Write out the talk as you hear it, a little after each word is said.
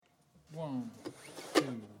One,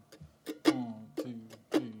 two, 1, 2,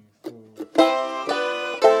 3, 4.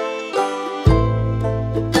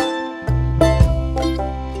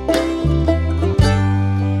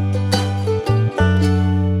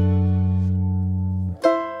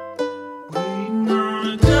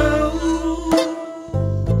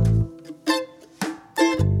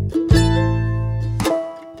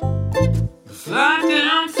 Fly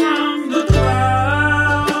down from the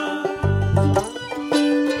cloud,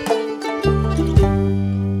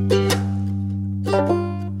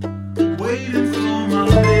 waiting for my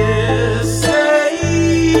mistakes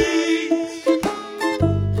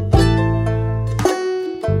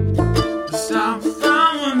to stop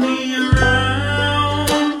following me around.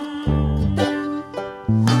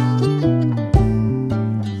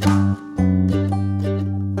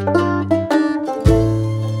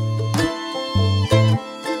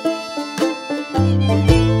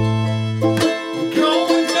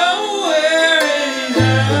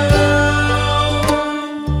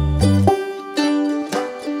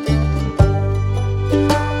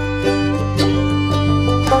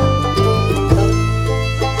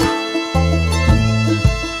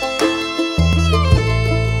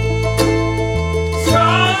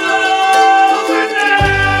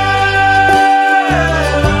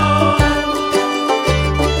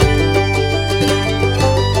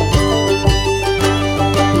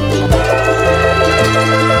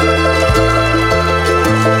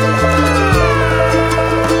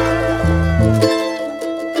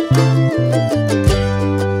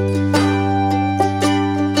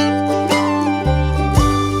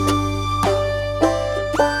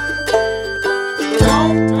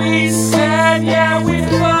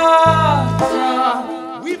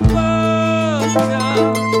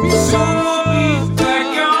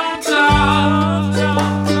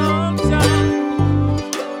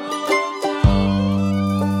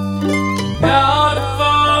 Not a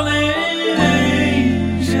fallen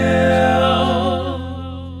angel,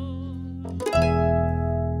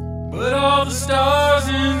 but all the stars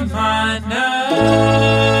in my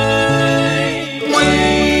night,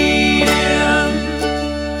 waiting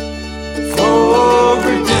for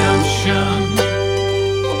redemption.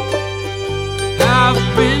 I've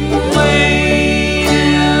been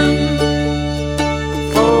waiting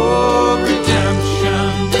for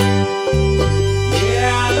redemption.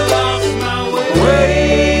 Yeah, I lost my way.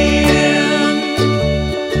 Waiting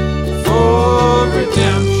for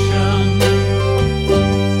redemption.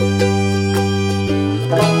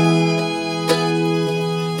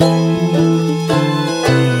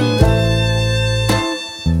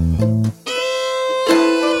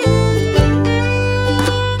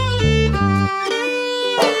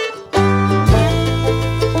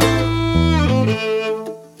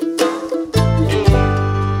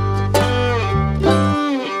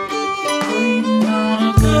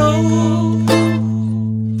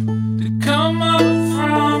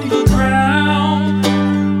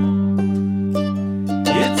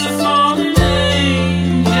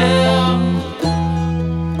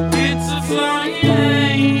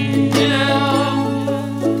 Flying